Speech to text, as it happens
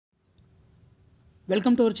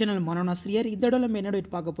Welcome to our channel மாணவனாசிரியர். இதோட நம்ம என்ன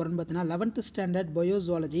பார்க்க போகிறோம்னு பார்த்தீங்கன்னா 11th standard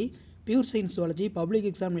பயோசுவாலஜி pure science zoology public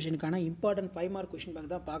எக்ஸாமினேஷனுக்கான important 5 mark question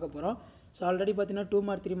bank தான் பார்க்க போகிறோம். ஸோ ஆல்ரெடி பார்த்தீங்கன்னா 2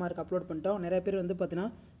 மார்க் 3 மார்க் அப்லோட் பண்ணிட்டோம். நிறைய பேர் வந்து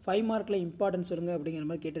பார்த்தீங்கன்னா 5 மார்க்கில் இம்பார்ட்டன்ட் சொல்லுங்கள் அப்படிங்கிற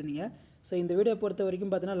மாதிரி கேட்டிருந்தீங்க. ஸோ இந்த வீடியோ பொறுத்த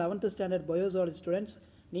வரைக்கும் பார்த்தீங்கன்னா 11th ஸ்டாண்டர்ட் பயோசுவாலஜி ஸ்டூடெண்ட்ஸ்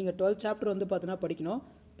நீங்கள் 12th சாப்டர் வந்து பார்த்தீங்கன்னா படிக்கணும்.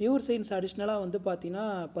 பியூர் சயின்ஸ் அடிஷ்னலாக வந்து பார்த்தீங்கன்னா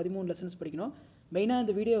 13 லெசன்ஸ் படிக்கணும். மெயினாக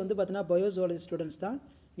இந்த வீடியோ வந்து பார்த்தீங்கன்னா பயோசுவாலஜி ஸ்டூடெண்ட்ஸ் தான்.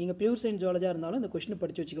 நீங்கள் பியூர் சயின்ஸ் ஜுவாலஜியாக இருந்தாலும் இந்த கொஸ்டின்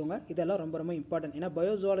படித்து வச்சுக்கோங்க. இதெல்லாம் ரொம்ப ரொம்ப இம்பார்ட்டன்ட். ஏன்னா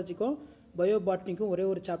பயோசுவாலஜிக்கும் பயோபாட்னிக்கும் ஒரே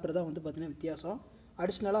ஒரு சாப்டர் தான் வந்து பார்த்தீங்கன்னா வித்தியாசம்.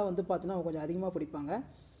 அடிஷ்னலாக வந்து பார்த்தீங்கன்னா கொஞ்சம் அதிகமாக படிப்பாங்க.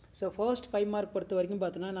 ஸோ ஃபர்ஸ்ட் 5 மார்க் பொறுத்த வரைக்கும்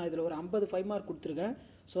பார்த்தீங்கன்னா நான் இதில் ஒரு 50 5 மார்க் கொடுத்துருக்கேன்.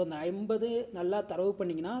 ஸோ அந்த 50 நல்லா தரவு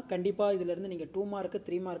பண்ணிங்கன்னா கண்டிப்பாக இதிலேருந்து நீங்கள் 2 மார்க்கு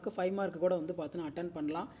 3 மார்க்கு 5 மார்க்கு கூட வந்து பார்த்தீங்கன்னா அட்டன்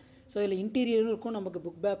பண்ணலாம். ஸோ இதில் இன்டீரியரும் இருக்கும், நமக்கு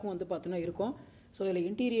புக் பேக்கும் வந்து பார்த்தீங்கன்னா இருக்கும். ஸோ இதில்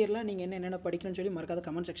இன்டீரியரில் நீங்கள் என்னென்ன படிக்கணும்னு சொல்லி மறக்காத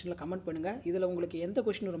கமெண்ட் செக்ஷனில் கமெண்ட் பண்ணுங்கள். இதில் உங்களுக்கு எந்த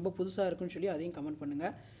கொஸ்டின் ரொம்ப புதுசாக இருக்குன்னு சொல்லி அதையும் கமெண்ட்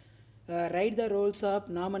பண்ணுங்கள். ரைட் த ரோல்ஸ் ஆஃப்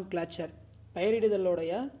நாமன் கிளாச்சர்,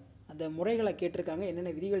 பெயரிடுதலோடைய அந்த முறைகளை கேட்டிருக்காங்க,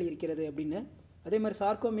 என்னென்ன விதிகள் இருக்கிறது அப்படின்னு. அதே மாதிரி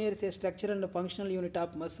சார்கோமியர் is a structure and functional unit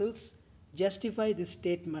of muscles, justify this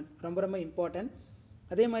statement, ரொம்ப ரொம்ப இம்பார்ட்டன்ட்.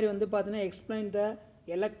 அதே மாதிரி வந்து பார்த்தீங்கன்னா explain the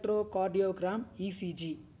electro cardiogram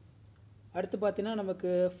ECG. அடுத்து பார்த்தீங்கன்னா நமக்கு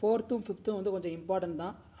 4th 5th வந்து கொஞ்சம் இம்பார்ட்டன்ட்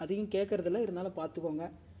தான், அதையும் கேட்குறதில்ல, இருந்தாலும் பார்த்துக்கோங்க.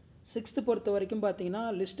 6th பொறுத்த வரைக்கும் பார்த்தீங்கன்னா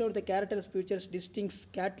list out the characters features டிஸ்டிங்ஸ்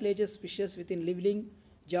கேட்லேஜஸ் fishes within living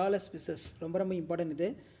ஜாலஸ் fishes, ரொம்ப ரொம்ப இம்பார்ட்டன்ட் இது.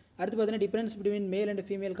 அடுத்து பார்த்தீங்கன்னா difference between male and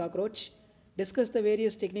female cockroach, discuss the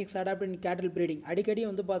various techniques adapt இன் கேட்டில் ப்ரீடிங். அடிக்கடி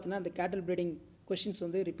வந்து பார்த்தீங்கன்னா அந்த கேட்டில் ப்ரீடிங் கொஷின்ஸ்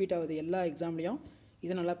வந்து ரிப்பீட் ஆகுது எல்லா எக்ஸாம்லேயும்,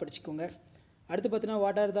 இதை நல்லா படிச்சுக்கோங்க. அடுத்து பார்த்தீங்கன்னா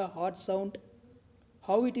what are the heart sound,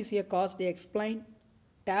 how it is a cos day explain,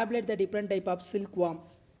 tablet the different type of silk warm.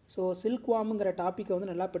 So silk வார்முங்கிற டாப்பிக்கை வந்து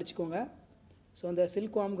நல்லா படிச்சுக்கோங்க. ஸோ அந்த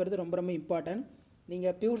சில்க் வார்முங்கிறது ரொம்ப ரொம்ப இம்பார்ட்டன்ட்.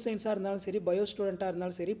 நீங்கள் பியூர் சயின்ஸாக இருந்தாலும் சரி பயோ ஸ்டூடெண்ட்டாக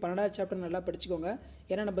இருந்தாலும் சரி 12th சாப்டர் நல்லா படிச்சுக்கோங்க.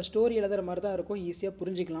 ஏன்னா நம்ம ஸ்டோரி எழுதுகிற மாதிரி தான் இருக்கும், ஈஸியாக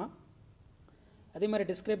புரிஞ்சிக்கலாம். அதே மாதிரி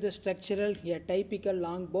describe the structural A typical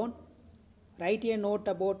long phone, right a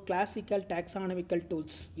note about classical taxonomical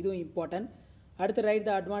tools, இதுவும் இம்பார்ட்டன்ட். அடுத்து right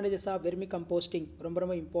the advantages of vermi composting, ரொம்ப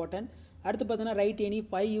ரொம்ப இம்பார்ட்டன்ட். அடுத்து பார்த்தீங்கன்னா right any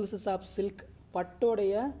 5 uses of silk,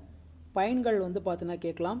 பட்டோடைய பயன்கள் வந்து பார்த்தீங்கன்னா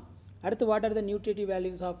கேட்கலாம். அடுத்து what are the nutritive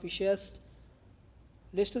values of fishes,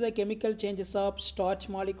 list the chemical changes of starch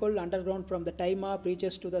molecule underground from the time of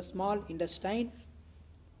reaches to the small intestine.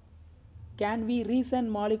 Can we reason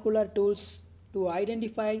molecular tools to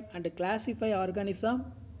identify and classify organism?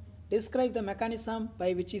 Describe the mechanism by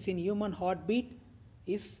which is in human heartbeat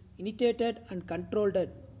is initiated and controlled.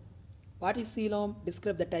 What is coelom?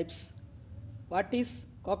 Describe the types. What is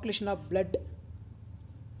coagulation of blood?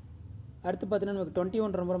 அடுத்து பார்த்தீங்கன்னா நமக்கு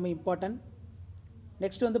 21 ரொம்ப ரொம்ப important.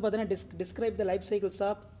 Next வந்து பார்த்தீங்கன்னா describe the life cycles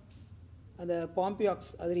of அந்த பாம்பியாக்ஸ்,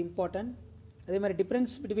 அது important. அதே மாதிரி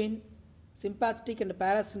difference between சிம்பேத்திக் and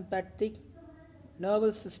பேராசிம்பேத்திக்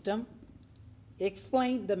Nerval system,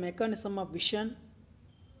 explain the mechanism of vision,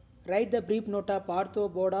 right the brief note of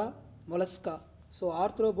Arthropoda Mollusca. So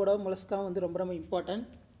Arthropoda Mollusca வந்து ரொம்ப ரொம்ப இம்பார்ட்டன்ட்.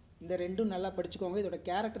 இந்த ரெண்டும் நல்லா படிச்சுக்கோங்க. இதோட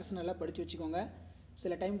கேரக்டர்ஸ் நல்லா படித்து வச்சுக்கோங்க.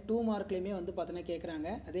 சில டைம் 2 மார்க்லேயுமே வந்து பார்த்தீங்கன்னா கேட்குறாங்க,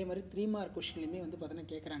 அதே மாதிரி 3 மார்க் கொஷின்லேயுமே வந்து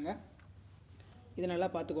பார்த்தீங்கன்னா கேட்குறாங்க, இது நல்லா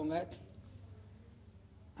பார்த்துக்கோங்க.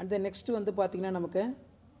 அண்ட் நெக்ஸ்ட்டு வந்து பார்த்திங்கன்னா நமக்கு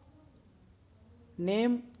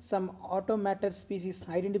name some automated species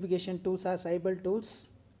identification tools R Sybil tools.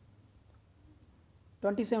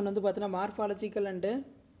 27 வந்து பார்த்தீங்கன்னா morphological and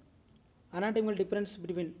anatomical difference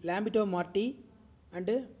between லாம்பிட்டோ Mardi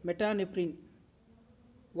and மெட்டானிப்ரின்.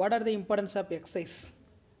 What are the importance of exercise.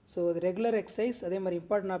 So இது ரெகுலர் எக்ஸசைஸ், அதே மாதிரி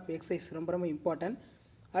இம்பார்ட்டன்ட் ஆஃப் எக்ஸசைஸ் ரொம்ப ரொம்ப இம்பார்ட்டன்ட்.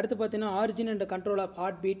 அடுத்து பார்த்தீங்கன்னா origin and control of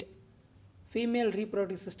heart beat, female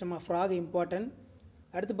reproductive system of frock important.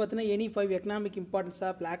 அடுத்து பார்த்தீங்கன்னா any 5 economic importance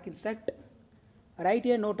of black insect, right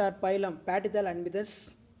a note add phylum பேட்டிதல் அன்பிதஸ்,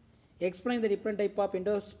 explain the different type of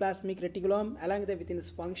endoplasmic reticulum along the with in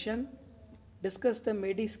is function, discuss the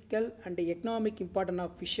medical and economic important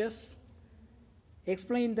of fishes,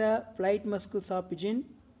 explain the flight மஸ்கிள்ஸ் of பிஜின்,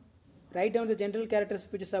 write down the general characters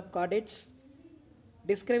features of chordates,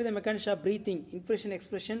 describe the mechanism of breathing inflation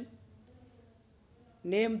expression,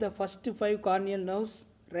 name the first 5 corneal nerves,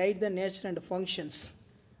 right the nature and functions.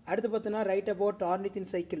 அடுத்து பார்த்தீங்கன்னா right about ஆர்னித்தின்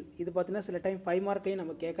cycle. இது பார்த்தீங்கன்னா சில time 5 மார்க்லையும்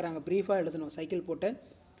நம்ம கேட்குறாங்க, ப்ரீஃபாக எழுதணும் cycle போட்டு.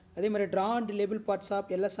 அதே மாதிரி draw and label parts of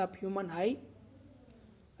LS of human high.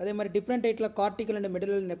 அதே மாதிரி different title cortical and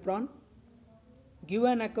மெடுலர் nephron, give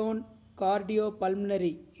an account cardio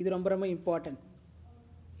pulmonary, இது ரொம்ப ரொம்ப important.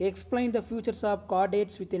 Explain the features of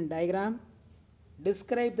chordates with in diagram,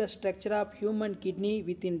 describe the structure of human kidney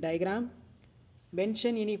with in diagram,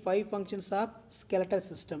 mention any 5 functions of skeletal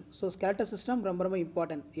system. So skeletal system ரொம்ப ரொம்ப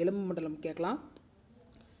important, எலும்பு மண்டலம் கேட்கலாம்.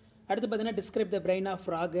 அடுத்து பார்த்தீங்கன்னா describe the brain of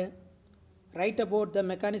frock, right about the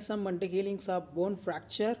mechanism and healings of phone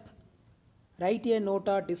fracture, Write a note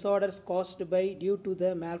of disorders caused by due to the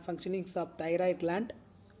malfunctionings of thyroid gland.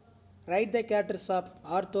 Write the characters of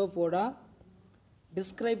arthropoda.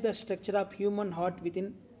 Describe the structure of human heart within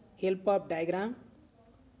help of diagram.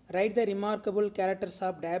 Write the remarkable characters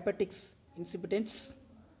of diabetics insipidants.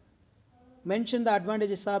 Mention the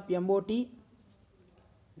advantages of MOT.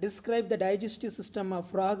 Describe the digestive system of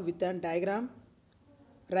frog with a diagram.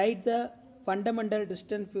 Write the fundamental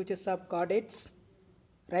distant features of chordates.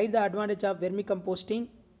 Write the advantage of vermicomposting.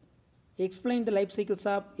 Explain the life cycles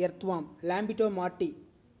of earthworm, Lambito Marti.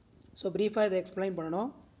 So briefly இதை explain பண்ணணும்.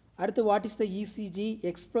 அடுத்து what is the ECG?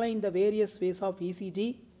 Explain the various ways of ECG.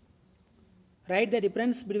 Write the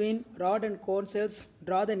difference between rod and cone cells.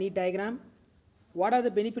 Draw the neat diagram. What are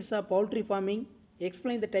the benefits of poultry farming?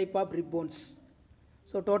 Explain the type of rib bones.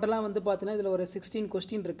 So டோட்டலாக வந்து பார்த்தீங்கன்னா இதில் ஒரு 16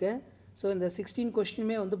 question இருக்குது. So இந்த 16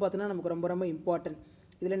 கொஸ்டினுமே வந்து பார்த்தீங்கன்னா நமக்கு ரொம்ப ரொம்ப இம்பார்ட்டன்ட்.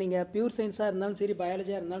 இதில் நீங்கள் பியூர் சயின்ஸாக இருந்தாலும் சரி,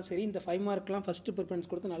 பயாலஜியாக இருந்தாலும் சரி, இந்த 5 மார்க்லாம் ஃபஸ்ட்டு ப்ரிஃபரன்ஸ்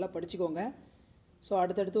கொடுத்து நல்லா படிச்சுக்கோங்க. ஸோ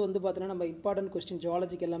அடுத்தடுத்து வந்து பார்த்தீங்கன்னா நம்ம இம்பார்ட்டன்ட் கொஸ்டின்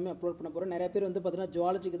ஜுவாலஜிக்கு எல்லாமே அப்லோட் பண்ண போகிறோம். நிறைய பேர் வந்து பார்த்தீங்கன்னா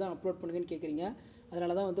ஜுவாலஜிக்கு தான் அப்லோட் பண்ணுங்கன்னு கேட்குறீங்க.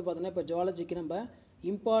 அதனால தான் வந்து பார்த்தீங்கன்னா இப்போ ஜுவாலஜிக்கு நம்ம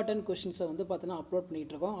இம்பார்ட்டன்ட் கொஸ்டின்ஸை வந்து பார்த்தீங்கன்னா அப்லோட்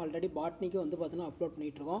பண்ணிகிட்ருக்கோம். ஆல்ரெடி பாட்னிக்கு வந்து பார்த்தீங்கன்னா அப்லோட்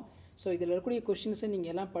பண்ணிகிட்ருக்கோம். ஸோ இதில் இருக்கக்கூடிய கொஸ்டின்ஸை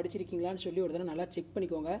நீங்கள் எல்லாம் படிச்சிருக்கீங்களான்னு சொல்லி ஒரு தடவை நல்லா செக்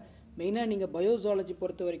பண்ணிக்கோங்க. மெயினாக நீங்கள் பயோஜுவாலஜி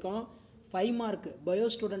பொறுத்த வரைக்கும் 5 மார்க் பயோ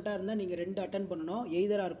ஸ்டூடெண்ட்டாக இருந்தால் நீங்கள் 2 அட்டன் பண்ணணும்.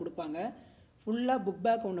 எய்தர் ஆர் கொடுப்பாங்க. ஃபுல்லாக புக்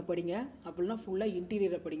பேக் ஒன்று படிங்க, அப்படின்னா ஃபுல்லாக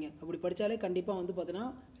இன்டீரியரை படிங்க. அப்படி படித்தாலே கண்டிப்பாக வந்து பார்த்தீங்கன்னா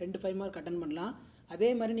 2 5 மார்க் அட்டன் பண்ணலாம். அதே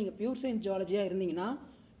மாதிரி நீங்கள் பியூர் சயின்ஸ் ஜுவாலஜியாக இருந்தீங்கன்னா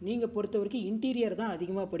நீங்கள் பொறுத்த வரைக்கும் இன்டீரியர் தான்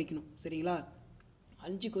அதிகமாக படிக்கணும். சரிங்களா?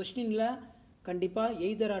 5 கொஸ்டினில் கண்டிப்பாக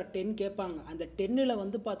எய்தர் ஆர் 10 கேட்பாங்க. அந்த 10ல்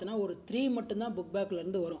வந்து பார்த்தீங்கன்னா ஒரு 3 மட்டும்தான் புக்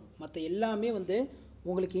பேக்லேருந்து வரும். மற்ற எல்லாமே வந்து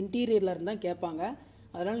உங்களுக்கு இன்டீரியரில் இருந்தால் கேட்பாங்க.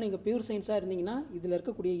 அதனால் நீங்கள் பியூர் சயின்ஸாக இருந்தீங்கன்னா இதில்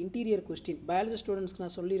இருக்கக்கூடிய இன்டீரியர் கொஸ்டின், பயாலஜி ஸ்டூடெண்ட்ஸ்க்கு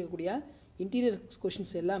நான் சொல்லியிருக்கக்கூடிய இன்டீரியர்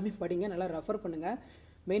கொஸ்டின்ஸ் எல்லாமே படிங்க, நல்லா ரெஃபர் பண்ணுங்கள்.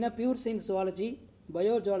 மெயினாக pure science zoology,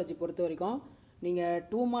 bio zoology பொறுத்த வரைக்கும் நீங்கள்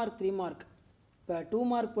 2 மார்க் 3 மார்க், இப்போ 2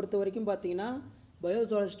 மார்க் பொறுத்த வரைக்கும் பார்த்தீங்கன்னா பயோ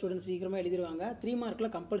ஜுவாலஜி ஸ்டூடெண்ட்ஸ் சீக்கிரமாக எழுதிடுவாங்க. 3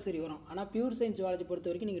 மார்க்கில் கம்பல்சரி வரும். ஆனால் பியூர் சயின்ஸ் ஜுவாலஜி பொறுத்த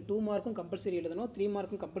வரைக்கும் நீங்கள் 2 மார்க்கும் கம்பல்சரி எழுதணும், 3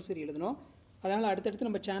 மார்க்கும் கம்பல்சரி எழுதணும். அதனால் அடுத்தடுத்து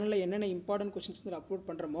நம்ம சேனலில் என்னென்ன இம்பார்ட்டன்ட் கொஸ்டின்ஸ் வந்து அப்லோட்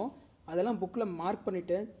பண்ணுறோமோ அதெல்லாம் புக்கில் மார்க்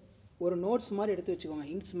பண்ணிவிட்டு ஒரு நோட்ஸ் மாதிரி எடுத்து வச்சுக்கோங்க.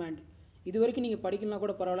 இன்ஸ்மேண்ட் இது வரைக்கும் நீங்கள் படிக்கலாம்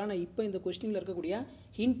கூட பரவாயில்ல. ஆனால் இப்போ இந்த கொஸ்டினில் இருக்கக்கூடிய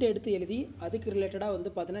ஹிண்ட் எடுத்து எழுதி அதுக்கு ரிலேட்டடாக வந்து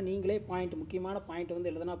பார்த்தீங்கன்னா நீங்களே பாயிண்ட், முக்கியமான பாயிண்ட் வந்து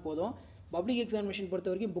எழுதினா போதும். பப்ளிக் எக்ஸாமினேஷன் பொறுத்த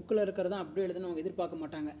வரைக்கும் புக்கில் இருக்கிறதா அப்படியே எழுதுன்னு அவங்க எதிர்பார்க்க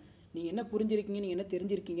மாட்டாங்க. நீங்கள் என்ன புரிஞ்சிருக்கீங்க, நீங்கள் என்ன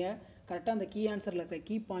தெரிஞ்சிருக்கீங்க, கரெக்டாக அந்த கீ ஆன்சரில் இருக்கிற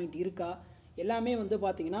கீ பாயிண்ட் இருக்கா, எல்லாமே வந்து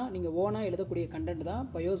பார்த்தீங்கன்னா நீங்கள் ஓனாக எழுதக்கூடிய கண்டென்ட் தான்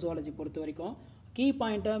பயோஜுவாலஜி பொறுத்த வரைக்கும். கீ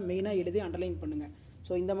பாயிண்ட்டை மெயினாக எழுதி அண்டர்லைன் பண்ணுங்கள்.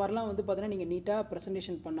 ஸோ இந்த மாதிரிலாம் வந்து பார்த்தீங்கன்னா நீங்கள் நீட்டாக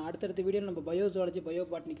ப்ரெசன்டேஷன் பண்ண அடுத்தடுத்த வீடியோவில் நம்ம பயோஜுவாலஜி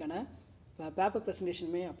பயோபாட்னிக்கான பேப்பர்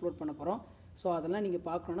ப்ரெசன்டேஷனுமே அப்லோட் பண்ண போகிறோம். ஸோ அதெல்லாம் நீங்கள்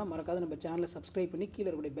பார்க்கணுன்னா மறக்காத நம்ம சேனலை சப்ஸ்கிரைப் பண்ணி கீழே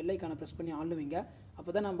இருக்கக்கூடிய பெல் ஐக்கானை ப்ரெஸ் பண்ணி ஆன் வைங்க. அப்போ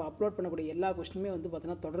தான் நம்ம அப்லோட் பண்ணக்கூடிய எல்லா கொஸ்டினுமே வந்து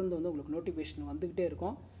பார்த்தீங்கன்னா தொடர்ந்து வந்து உங்களுக்கு நோட்டிஃபிகேஷன் வந்துக்கிட்டே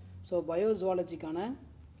இருக்கும். ஸோ பயோஜுவாலஜிக்கான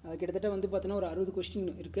கிட்டத்தட்ட வந்து பார்த்தீங்கன்னா ஒரு 60 கொஸ்டின்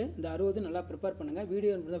இருக்குது. இந்த 60 நல்லா ப்ரிப்பேர் பண்ணுங்கள்.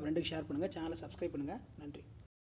 வீடியோ ஃப்ரெண்டுக்கு ஷேர் பண்ணுங்கள். சேனலை சப்ஸ்கிரைப் பண்ணுங்கள். நன்றி.